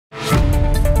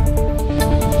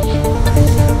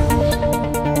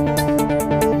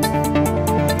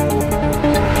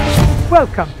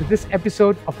Welcome to this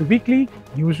episode of the weekly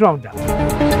News Roundup.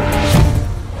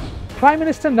 Prime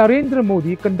Minister Narendra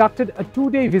Modi conducted a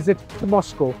two-day visit to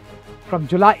Moscow from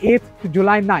July 8th to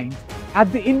July 9th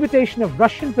at the invitation of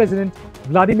Russian President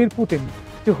Vladimir Putin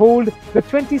to hold the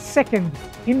 22nd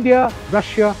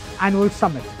India-Russia Annual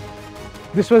Summit.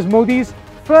 This was Modi's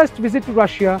first visit to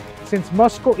Russia since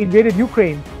Moscow invaded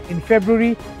Ukraine in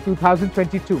February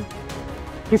 2022.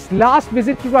 His last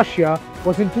visit to Russia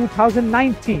was in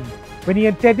 2019 when he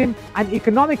attended an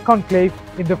economic conclave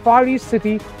in the Far East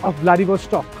city of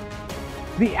Vladivostok.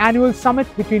 The annual summit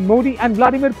between Modi and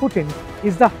Vladimir Putin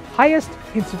is the highest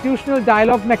institutional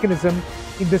dialogue mechanism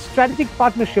in the strategic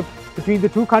partnership between the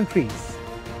two countries.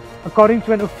 According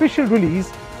to an official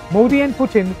release, Modi and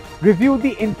Putin reviewed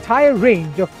the entire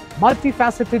range of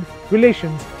multifaceted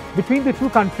relations between the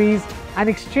two countries and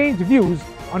exchanged views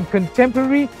on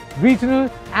contemporary, regional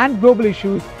and global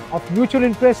issues of mutual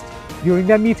interest during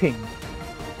their meeting.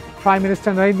 Prime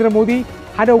Minister Narendra Modi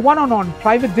had a one-on-one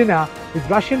private dinner with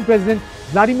Russian President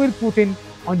Vladimir Putin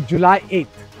on July 8th.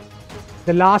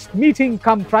 The last meeting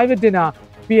cum private dinner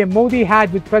PM Modi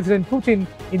had with President Putin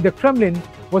in the Kremlin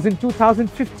was in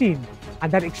 2015,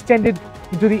 and that extended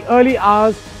into the early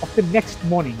hours of the next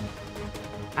morning.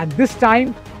 And this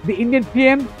time, the Indian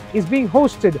PM is being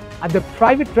hosted at the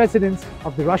private residence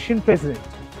of the Russian president.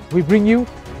 We bring you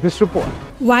this report.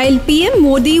 While PM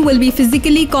Modi will be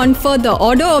physically conferred the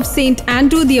Order of St.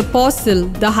 Andrew the Apostle,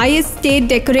 the highest state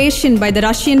decoration by the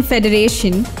Russian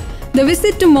Federation, the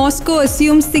visit to Moscow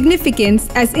assumes significance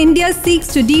as India seeks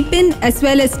to deepen as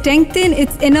well as strengthen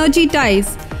its energy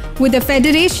ties with the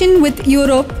Federation with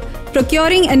Europe,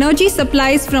 procuring energy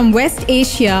supplies from West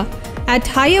Asia at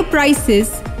higher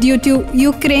prices due to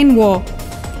Ukraine war.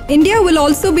 India will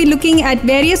also be looking at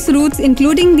various routes,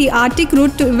 including the Arctic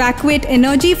route to evacuate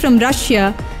energy from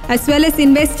Russia, as well as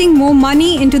investing more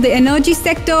money into the energy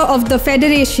sector of the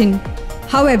Federation.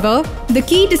 However, the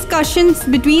key discussions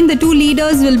between the two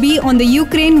leaders will be on the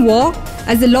Ukraine war,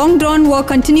 as the long-drawn war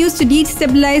continues to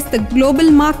destabilize the global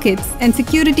markets and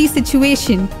security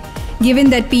situation. Given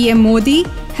that PM Modi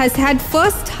has had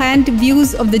first-hand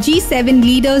views of the G7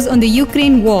 leaders on the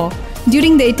Ukraine war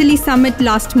during the Italy summit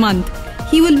last month,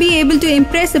 he will be able to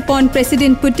impress upon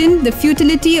President Putin the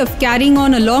futility of carrying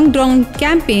on a long-drawn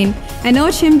campaign and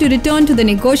urge him to return to the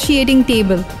negotiating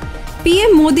table.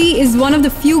 PM Modi is one of the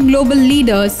few global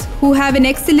leaders who have an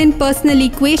excellent personal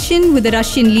equation with the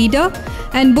Russian leader,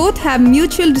 and both have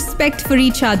mutual respect for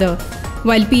each other.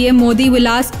 While PM Modi will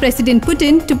ask President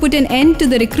Putin to put an end to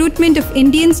the recruitment of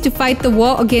Indians to fight the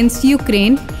war against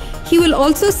Ukraine, he will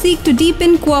also seek to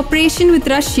deepen cooperation with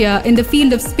Russia in the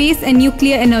field of space and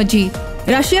nuclear energy.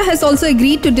 Russia has also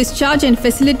agreed to discharge and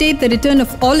facilitate the return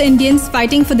of all Indians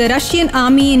fighting for the Russian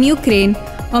army in Ukraine,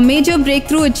 a major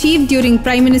breakthrough achieved during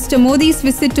Prime Minister Modi's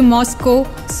visit to Moscow,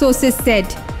 sources said.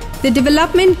 The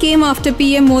development came after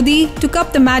PM Modi took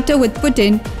up the matter with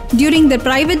Putin during the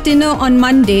private dinner on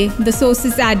Monday, the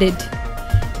sources added.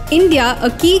 India, a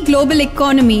key global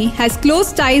economy, has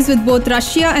close ties with both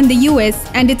Russia and the US,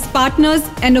 and its partners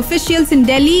and officials in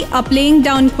Delhi are laying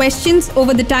down questions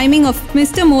over the timing of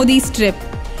Mr. Modi's trip.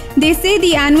 They say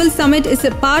the annual summit is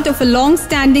a part of a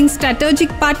long-standing strategic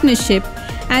partnership,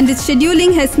 and its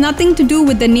scheduling has nothing to do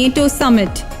with the NATO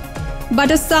summit.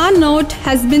 But a sour note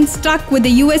has been struck with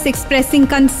the US expressing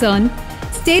concern.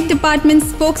 State Department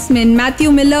spokesman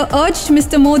Matthew Miller urged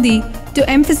Mr. Modi to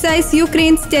emphasize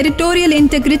Ukraine's territorial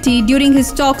integrity during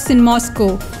his talks in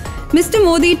Moscow. Mr.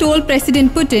 Modi told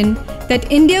President Putin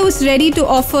that India was ready to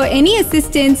offer any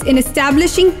assistance in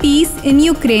establishing peace in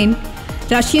Ukraine.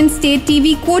 Russian state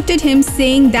TV quoted him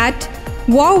saying that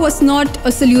war was not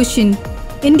a solution.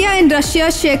 India and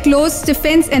Russia share close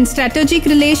defense and strategic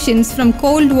relations from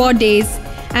Cold War days,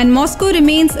 and Moscow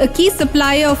remains a key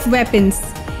supplier of weapons.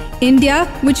 India,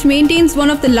 which maintains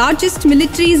one of the largest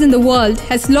militaries in the world,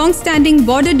 has long-standing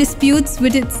border disputes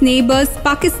with its neighbors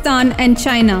Pakistan and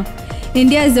China.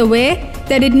 India is aware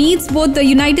that it needs both the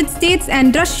United States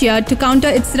and Russia to counter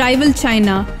its rival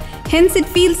China. Hence, it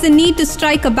feels the need to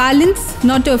strike a balance,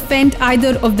 not to offend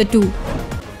either of the two.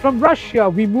 From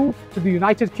Russia, we move to the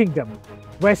United Kingdom,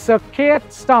 where Sir Keir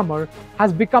Starmer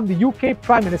has become the UK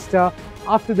Prime Minister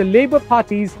after the Labour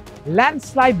Party's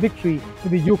landslide victory in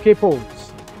the UK polls.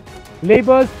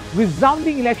 Labour's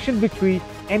resounding election victory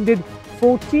ended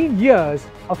 14 years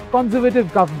of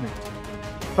Conservative government.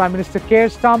 Prime Minister Keir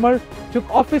Starmer took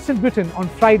office in Britain on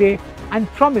Friday and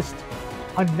promised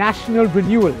a national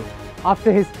renewal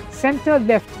after his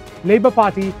centre-left Labour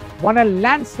Party won a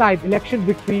landslide election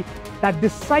victory that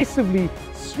decisively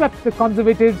swept the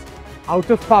Conservatives out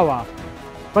of power,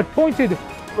 but pointed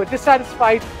to a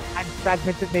dissatisfied and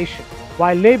fragmented nation.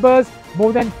 while Labour's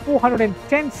more than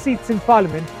 410 seats in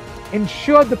Parliament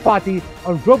ensured the party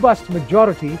a robust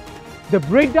majority. The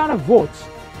breakdown of votes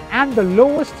and the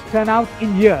lowest turnout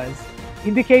in years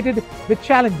indicated the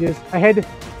challenges ahead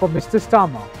for Mr.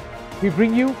 Starmer. We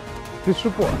bring you this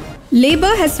report.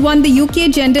 Labour has won the UK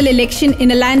general election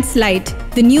in a landslide.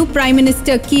 The new Prime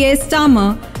Minister Keir Starmer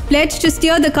pledged to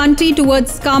steer the country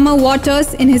towards calmer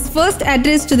waters in his first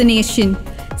address to the nation.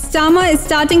 Starmer is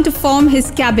starting to form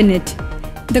his cabinet.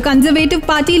 The Conservative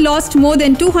Party lost more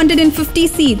than 250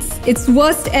 seats, its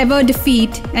worst ever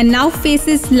defeat, and now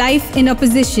faces life in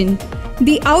opposition.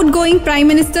 The outgoing Prime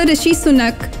Minister Rishi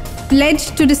Sunak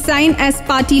pledged to resign as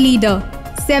party leader.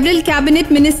 Several cabinet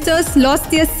ministers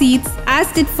lost their seats, as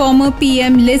did former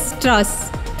PM Liz Truss.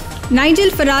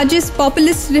 Nigel Farage's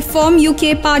populist Reform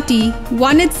UK party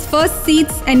won its first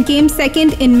seats and came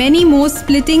second in many more,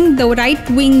 splitting the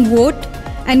right-wing vote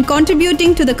and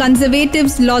contributing to the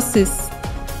Conservatives' losses.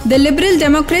 The Liberal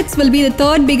Democrats will be the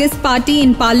third biggest party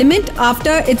in Parliament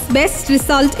after its best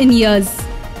result in years.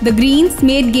 The Greens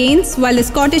made gains while the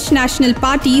Scottish National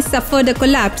Party suffered a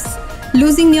collapse,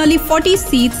 losing nearly 40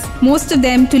 seats, most of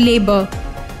them to Labour.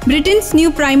 Britain's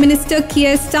new Prime Minister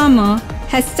Keir Starmer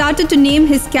has started to name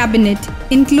his cabinet,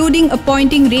 including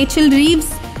appointing Rachel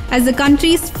Reeves as the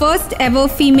country's first ever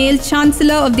female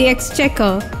Chancellor of the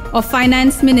Exchequer or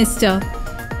Finance Minister.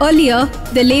 Earlier,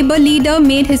 the Labour leader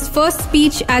made his first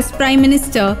speech as Prime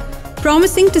Minister,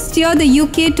 promising to steer the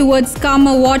UK towards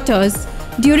calmer waters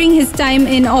during his time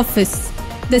in office.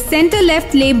 The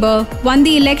centre-left Labour won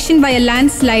the election by a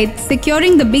landslide,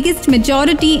 securing the biggest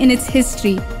majority in its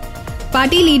history.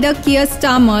 Party leader Keir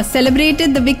Starmer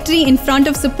celebrated the victory in front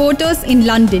of supporters in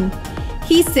London.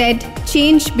 He said,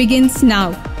 "Change begins now.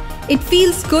 It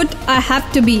feels good, I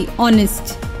have to be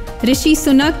honest." Rishi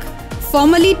Sunak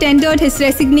formally tendered his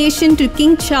resignation to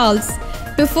King Charles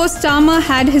before Starmer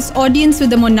had his audience with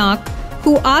the monarch,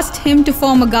 who asked him to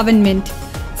form a government.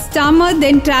 Starmer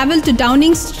then travelled to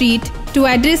Downing Street to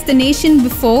address the nation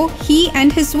before he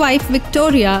and his wife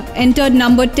Victoria entered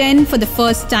number 10 for the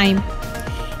first time.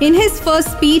 In his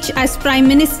first speech as Prime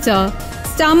Minister,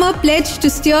 Starmer pledged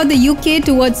to steer the UK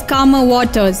towards calmer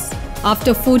waters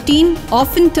after 14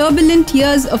 often turbulent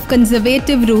years of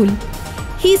Conservative rule.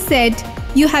 He said,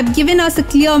 "You have given us a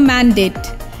clear mandate,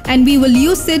 and we will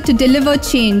use it to deliver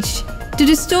change, to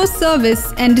restore service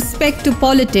and respect to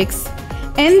politics,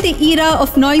 end the era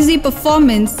of noisy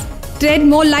performance, tread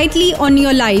more lightly on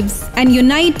your lives, and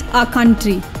unite our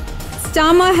country."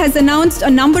 Starmer has announced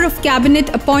a number of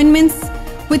cabinet appointments,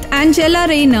 with Angela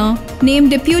Rayner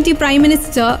named Deputy Prime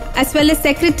Minister as well as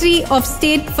Secretary of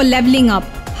State for Levelling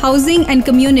Up, Housing and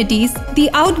Communities. The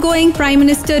outgoing Prime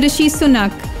Minister Rishi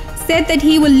Sunak said that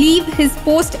he will leave his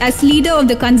post as leader of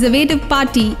the Conservative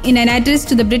Party in an address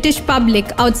to the British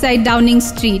public outside Downing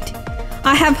Street.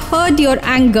 "I have heard your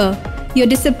anger, your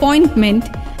disappointment,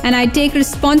 and I take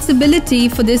responsibility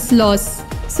for this loss,"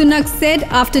 Sunak said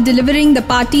after delivering the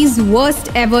party's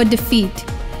worst ever defeat.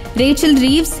 Rachel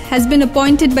Reeves has been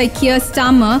appointed by Keir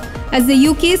Starmer as the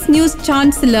UK's new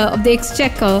Chancellor of the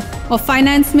Exchequer or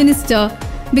Finance Minister,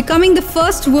 becoming the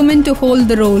first woman to hold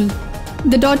the role.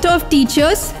 The daughter of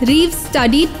teachers, Reeves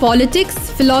studied politics,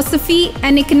 philosophy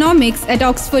and economics at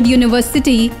Oxford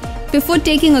University before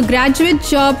taking a graduate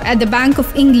job at the Bank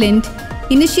of England,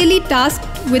 initially tasked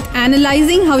with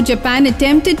analysing how Japan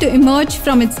attempted to emerge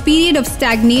from its period of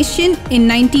stagnation in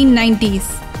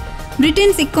 1990s.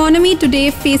 Britain's economy today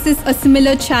faces a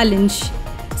similar challenge.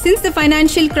 Since the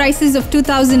financial crisis of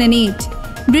 2008,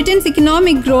 Britain's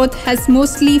economic growth has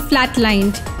mostly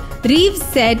flatlined. Reeves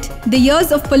said the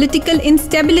years of political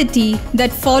instability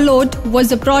that followed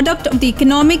was a product of the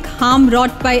economic harm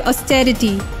wrought by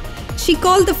austerity. She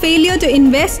called the failure to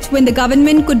invest when the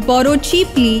government could borrow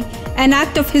cheaply an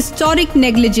act of historic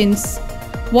negligence.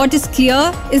 What is clear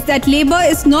is that Labour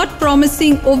is not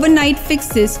promising overnight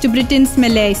fixes to Britain's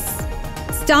malaise.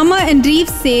 Starmer and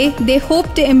Reeves say they hope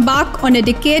to embark on a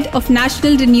decade of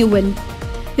national renewal.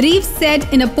 Reeves said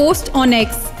in a post on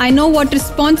X, "I know what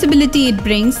responsibility it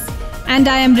brings, and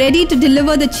I am ready to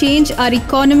deliver the change our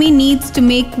economy needs to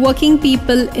make working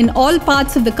people in all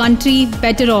parts of the country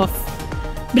better off."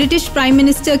 British Prime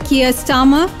Minister Keir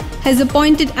Starmer has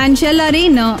appointed Angela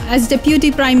Rayner as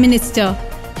Deputy Prime Minister.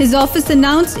 His office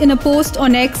announced in a post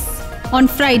on X on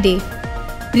Friday.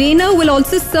 Rayner will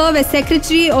also serve as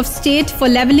Secretary of State for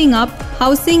Levelling Up,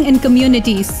 Housing and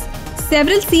Communities.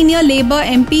 Several senior Labour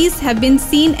MPs have been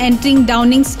seen entering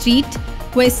Downing Street,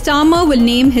 where Starmer will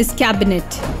name his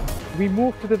cabinet. We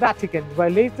move to the Vatican,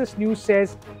 where latest news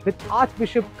says that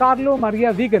Archbishop Carlo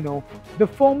Maria Vigano, the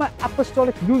former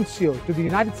Apostolic Nuncio to the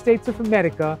United States of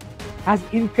America, has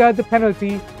incurred the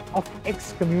penalty of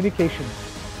excommunication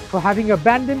for having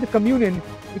abandoned communion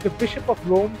with the Bishop of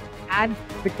Rome and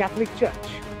the Catholic Church.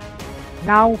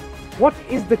 Now, what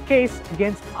is the case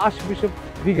against Archbishop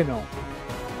Vigano?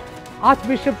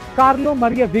 Archbishop Carlo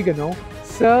Maria Vigano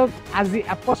served as the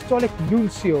Apostolic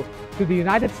Nuncio to the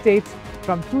United States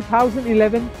from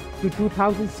 2011 to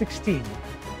 2016.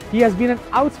 He has been an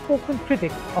outspoken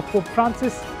critic of Pope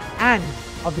Francis and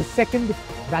of the Second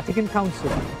Vatican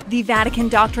Council. The Vatican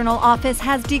Doctrinal Office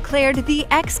has declared the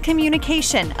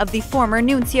excommunication of the former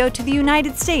nuncio to the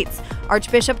United States,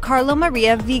 Archbishop Carlo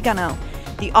Maria Vigano.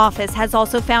 The office has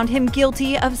also found him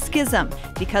guilty of schism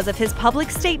because of his public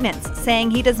statements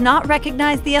saying he does not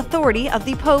recognize the authority of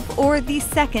the Pope or the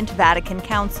Second Vatican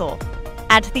Council.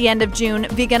 At the end of June,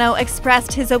 Vigano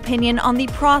expressed his opinion on the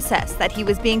process that he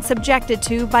was being subjected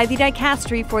to by the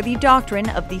Dicastery for the Doctrine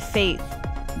of the Faith.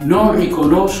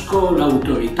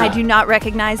 I do not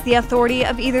recognize the authority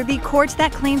of either the court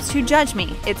that claims to judge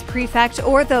me, its prefect,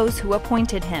 or those who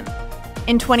appointed him.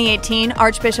 In 2018,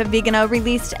 Archbishop Vigano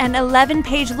released an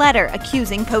 11-page letter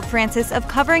accusing Pope Francis of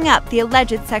covering up the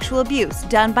alleged sexual abuse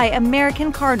done by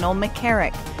American Cardinal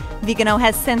McCarrick. Vigano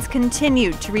has since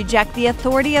continued to reject the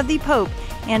authority of the Pope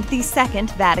and the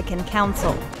Second Vatican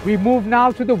Council. We move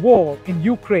now to the war in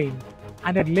Ukraine,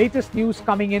 and at latest news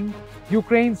coming in,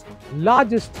 Ukraine's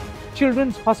largest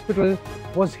children's hospital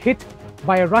was hit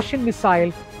by a Russian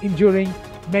missile, injuring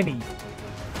many.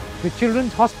 The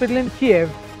children's hospital in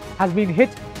Kiev has been hit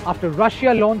after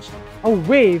Russia launched a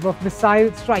wave of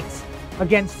missile strikes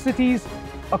against cities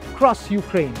across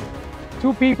Ukraine.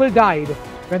 2 people died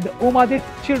when the Omadit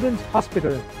Children's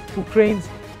Hospital, Ukraine's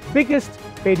biggest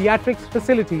pediatrics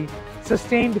facility,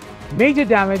 sustained major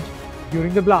damage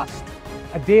during the blast.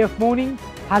 A day of mourning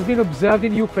has been observed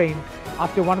in Ukraine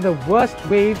after one of the worst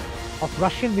waves of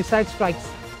Russian missile strikes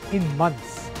in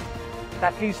months.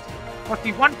 At least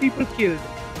 41 people killed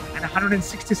and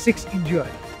 166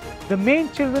 injured. The main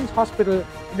children's hospital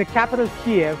in the capital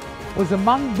Kiev was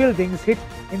among buildings hit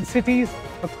in cities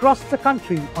across the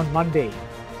country on Monday.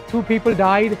 2 people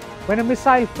died when a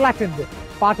missile flattened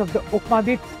part of the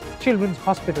Okhmadit Children's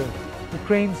Hospital,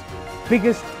 Ukraine's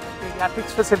biggest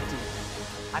pediatrics facility,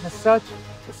 and a search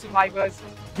for survivors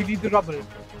beneath the rubble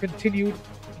continued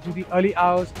into the early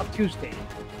hours of Tuesday.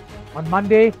 On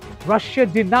Monday, Russia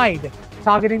denied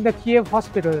targeting the Kiev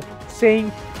hospital,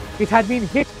 saying it had been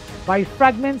hit by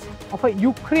fragments of a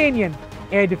Ukrainian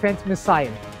air defense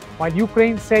missile, while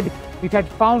Ukraine said it had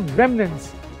found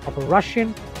remnants of a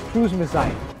Russian cruise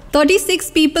missile.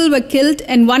 36 people were killed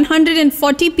and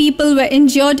 140 people were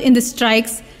injured in the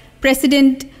strikes,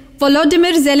 President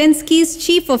Volodymyr Zelensky's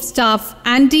chief of staff,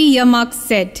 Andriy Yermak,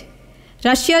 said.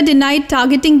 Russia denied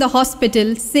targeting the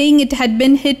hospital, saying it had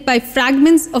been hit by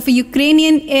fragments of a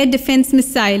Ukrainian air defense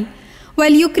missile,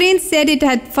 while Ukraine said it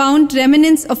had found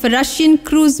remnants of a Russian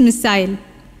cruise missile.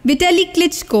 Vitaly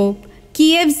Klitschko,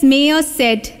 Kiev's mayor,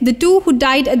 said the 2 who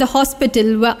died at the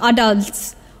hospital were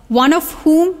adults, one of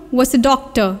whom was a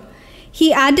doctor.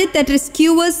 He added that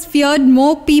rescuers feared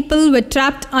more people were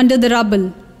trapped under the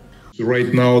rubble.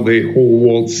 Right now, the whole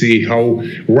world see how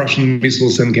Russian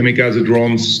missiles and kamikaze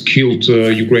drones killed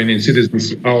Ukrainian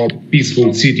citizens, our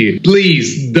peaceful city.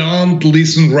 Please don't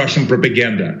listen Russian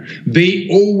propaganda. They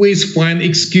always find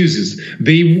excuses.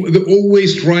 They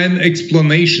always try an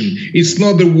explanation. It's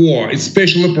not a war. It's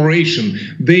special operation.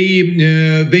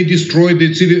 They destroyed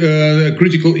the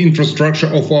critical infrastructure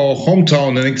of our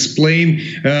hometown and explain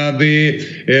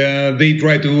they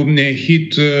try to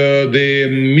hit the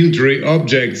military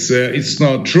objects. It's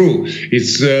not true.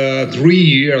 It's 3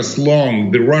 years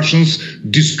long. The Russians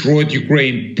destroyed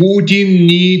Ukraine. Putin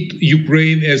need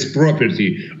Ukraine as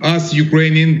property. Us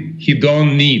Ukrainian, he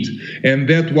don't need. And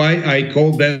that's why I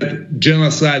call that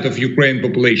genocide of Ukraine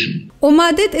population.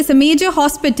 Omadit is a major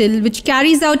hospital which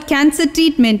carries out cancer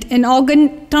treatment and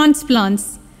organ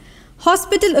transplants.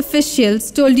 Hospital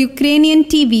officials told Ukrainian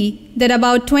TV that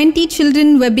about 20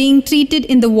 children were being treated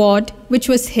in the ward which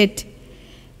was hit.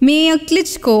 Mayor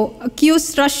Klitschko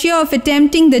accused Russia of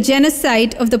attempting the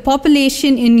genocide of the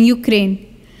population in Ukraine.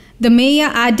 The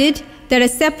mayor added that a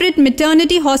separate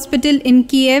maternity hospital in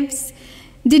Kiev's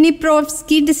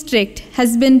Dniprovsky district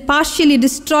has been partially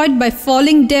destroyed by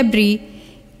falling debris,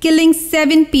 killing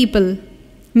 7 people.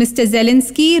 Mr.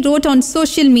 Zelensky wrote on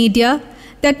social media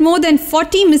that more than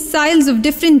 40 missiles of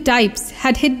different types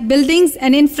had hit buildings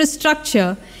and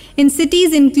infrastructure in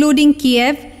cities including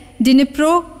Kiev,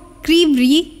 Dnipro,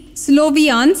 Kryvyi,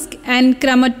 Sloviansk and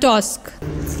Kramatorsk.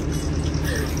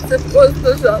 Це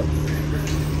просто жах.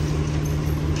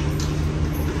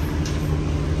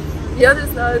 Я не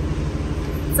знаю,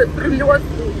 це прильот.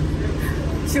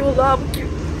 ці уламки.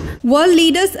 World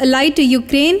leaders allied to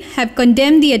Ukraine have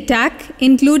condemned the attack,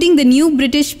 including the new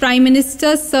British Prime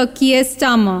Minister Sir Keir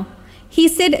Starmer. He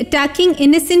said attacking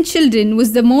innocent children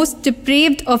was the most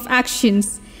depraved of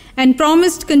actions and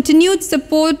promised continued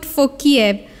support for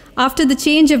Kiev after the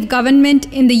change of government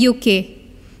in the UK.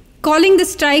 Calling the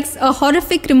strikes a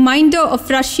horrific reminder of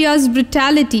Russia's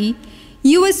brutality,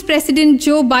 US President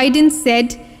Joe Biden said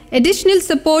additional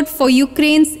support for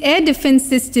Ukraine's air defense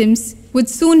systems would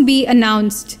soon be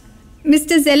announced.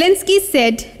 Mr. Zelensky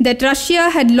said that Russia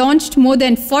had launched more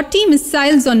than 40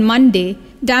 missiles on Monday,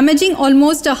 damaging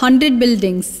almost 100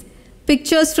 buildings.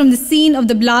 Pictures from the scene of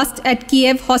the blast at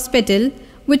Kiev Hospital,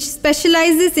 which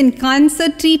specializes in cancer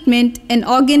treatment and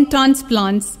organ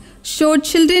transplants, showed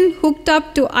children hooked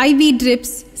up to IV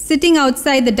drips sitting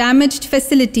outside the damaged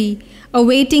facility,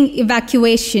 awaiting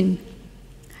evacuation.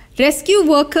 Rescue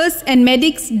workers and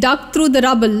medics dug through the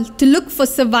rubble to look for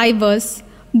survivors,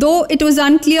 though it was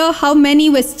unclear how many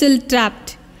were still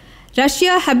trapped.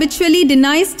 Russia habitually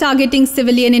denies targeting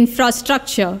civilian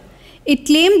infrastructure. It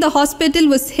claimed the hospital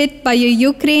was hit by a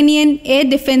Ukrainian air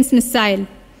defense missile.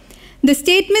 The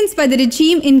statements by the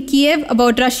regime in Kiev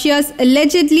about Russia's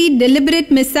allegedly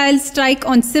deliberate missile strike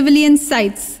on civilian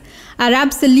sites are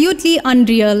absolutely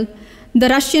unreal, the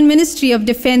Russian Ministry of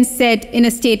Defense said in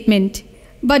a statement.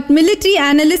 But military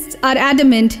analysts are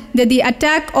adamant that the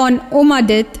attack on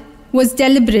Omadet was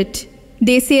deliberate.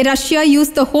 They say Russia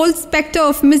used the whole spectre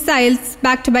of missiles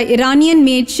backed by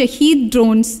Iranian-made Shahed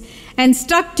drones and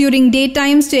struck during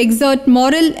daytimes to exert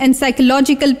moral and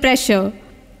psychological pressure.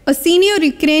 A senior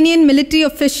Ukrainian military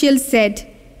official said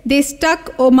they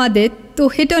struck Omadet to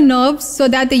hit a nerve so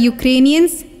that the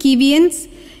Ukrainians, Kievians,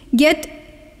 get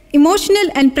emotional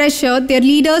and pressure their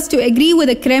leaders to agree with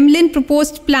the Kremlin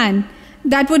proposed plan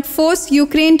that would force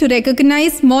Ukraine to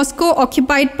recognize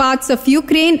Moscow-occupied parts of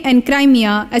Ukraine and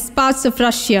Crimea as parts of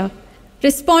Russia.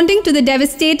 Responding to the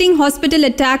devastating hospital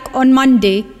attack on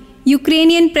Monday,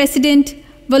 Ukrainian President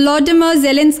Volodymyr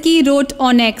Zelensky wrote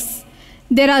on X,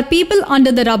 "There are people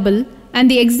under the rubble, and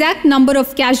the exact number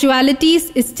of casualties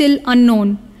is still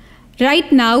unknown. Right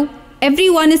now,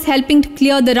 everyone is helping to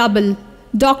clear the rubble,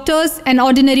 doctors and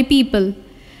ordinary people.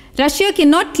 Russia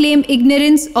cannot claim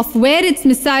ignorance of where its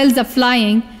missiles are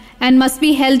flying and must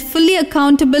be held fully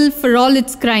accountable for all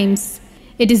its crimes.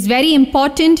 It is very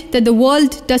important that the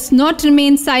world does not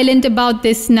remain silent about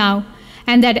this now,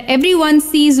 and that everyone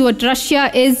sees what Russia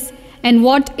is and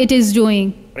what it is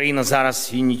doing." Україна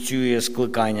зараз ініціює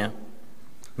скликання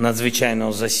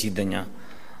надзвичайного засідання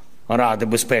Ради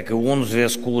безпеки ООН у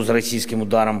зв'язку з російським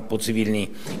ударом по цивільній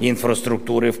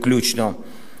інфраструктурі, включно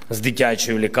з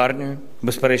дитячою лікарнею.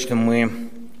 Безперечно, ми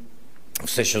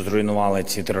все, що зруйнували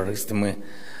ці терористи, ми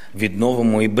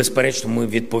відновимо і, безперечно, ми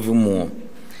відповімо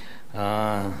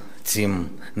цим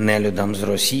нелюдам з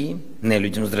Росії,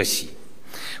 нелюдям з Росії.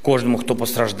 Кожному, хто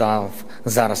постраждав,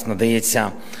 зараз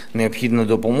надається необхідна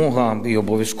допомога, і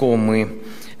обов'язково ми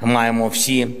маємо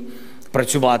всі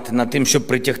працювати над тим, щоб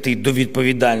притягти до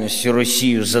відповідальності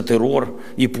Росію за терор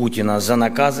і Путіна за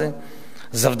накази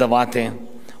завдавати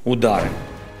удари.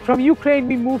 From Ukraine,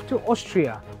 we move to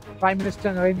Austria. Prime Minister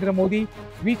Narendra Modi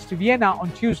reached Vienna on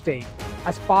Tuesday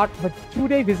as part of a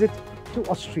two-day visit to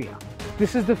Austria.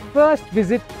 This is the first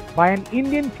visit by an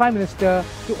Indian Prime Minister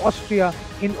to Austria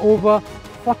in over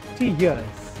 40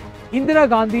 years. Indira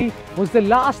Gandhi was the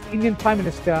last Indian Prime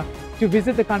Minister to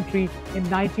visit the country in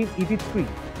 1983.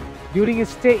 During his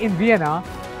stay in Vienna,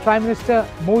 Prime Minister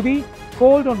Modi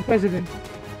called on President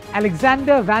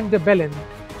Alexander Van der Bellen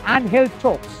and held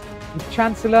talks with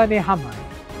Chancellor Nehammer.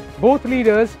 Both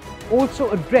leaders also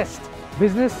addressed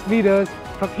business leaders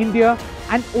from India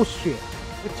and Austria.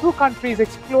 The two countries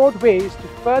explored ways to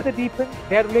further deepen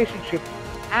their relationship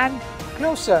and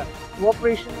closer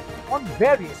cooperation on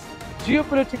various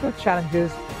geopolitical challenges,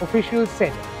 officials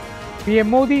said. PM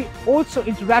Modi also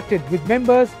interacted with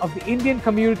members of the Indian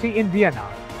community in Vienna.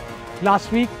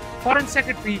 Last week, Foreign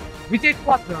Secretary Vijay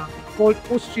Quatra called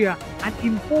Austria an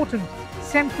important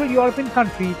Central European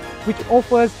country which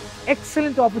offers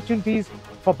excellent opportunities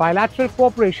for bilateral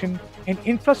cooperation in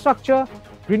infrastructure,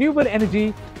 renewable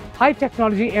energy, high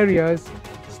technology areas,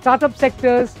 startup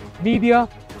sectors, media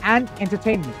and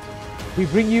entertainment. We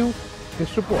bring you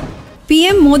this report.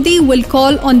 PM Modi will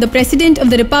call on the President of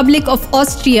the Republic of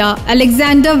Austria,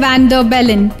 Alexander Van der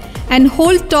Bellen, and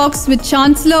hold talks with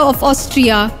Chancellor of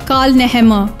Austria, Karl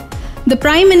Nehammer. The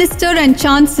Prime Minister and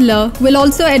Chancellor will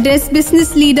also address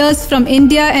business leaders from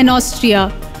India and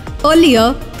Austria. Earlier,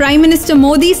 Prime Minister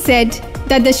Modi said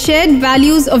that the shared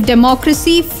values of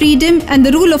democracy, freedom and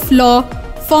the rule of law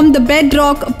form the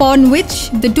bedrock upon which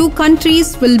the two countries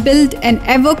will build an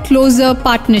ever closer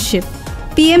partnership.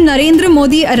 PM Narendra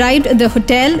Modi arrived at the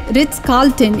Hotel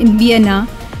Ritz-Carlton in Vienna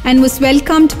and was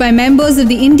welcomed by members of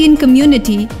the Indian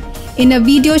community. In a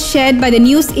video shared by the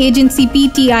news agency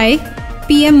PTI,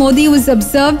 PM Modi was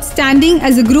observed standing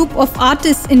as a group of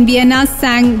artists in Vienna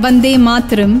sang Vande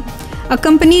Mataram,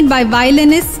 accompanied by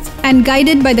violinists and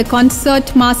guided by the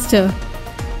concert master.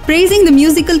 Praising the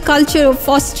musical culture of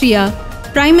Austria,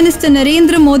 Prime Minister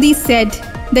Narendra Modi said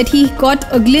that he got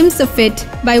a glimpse of it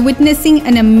by witnessing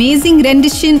an amazing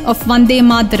rendition of Vande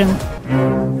Mataram.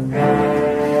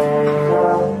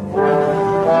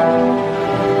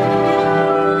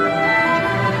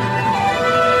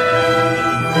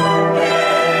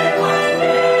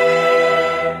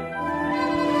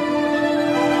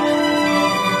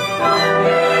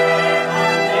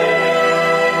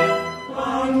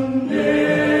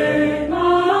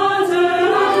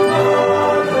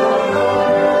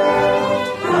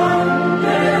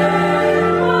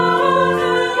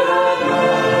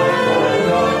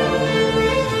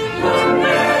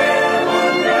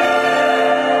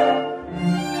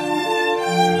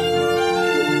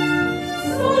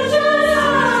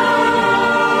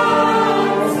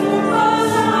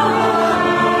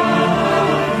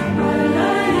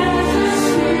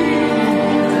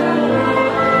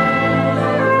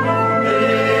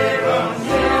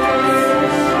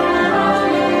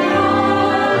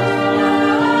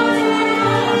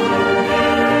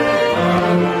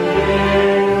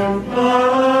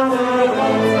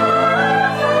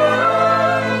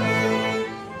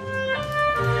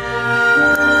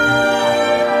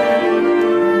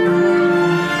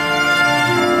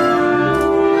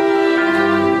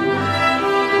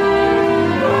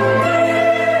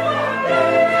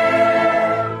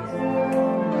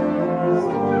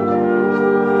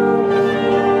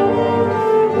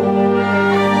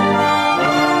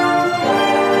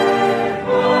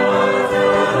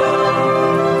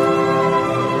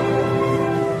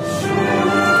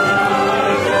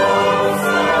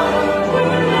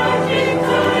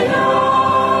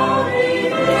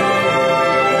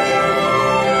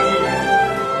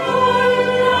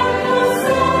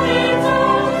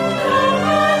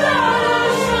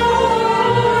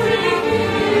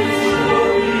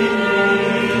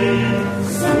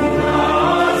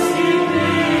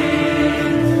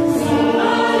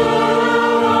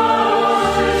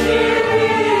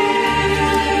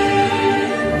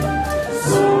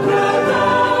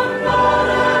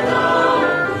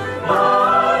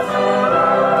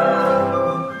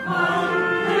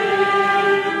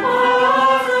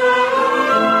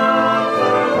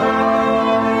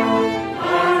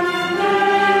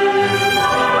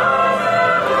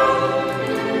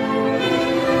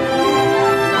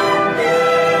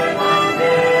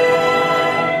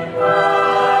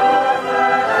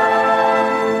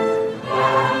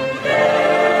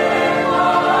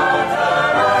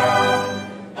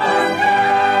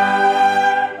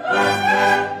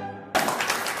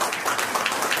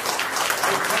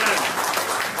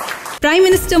 Prime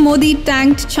Minister Modi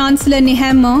thanked Chancellor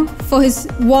Nehammer for his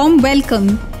warm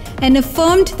welcome and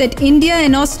affirmed that India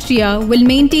and Austria will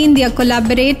maintain their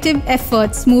collaborative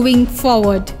efforts moving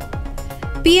forward.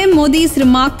 PM Modi's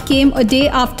remark came a day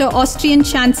after Austrian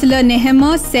Chancellor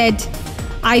Nehammer said,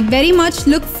 "I very much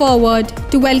look forward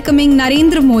to welcoming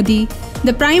Narendra Modi,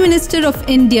 the Prime Minister of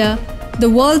India, the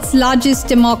world's largest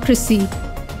democracy."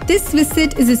 This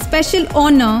visit is a special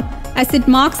honor as it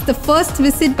marks the first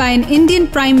visit by an Indian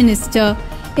Prime Minister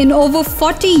in over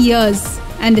 40 years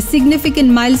and a significant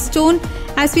milestone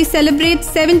as we celebrate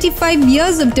 75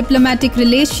 years of diplomatic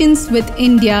relations with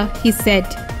India, he said.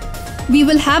 We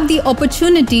will have the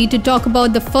opportunity to talk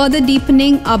about the further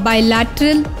deepening our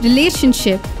bilateral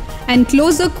relationship and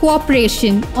closer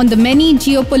cooperation on the many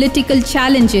geopolitical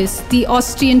challenges, the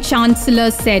Austrian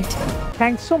Chancellor said.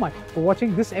 Thanks so much for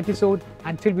watching this episode.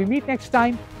 Until we meet next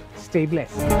time, stay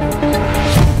blessed.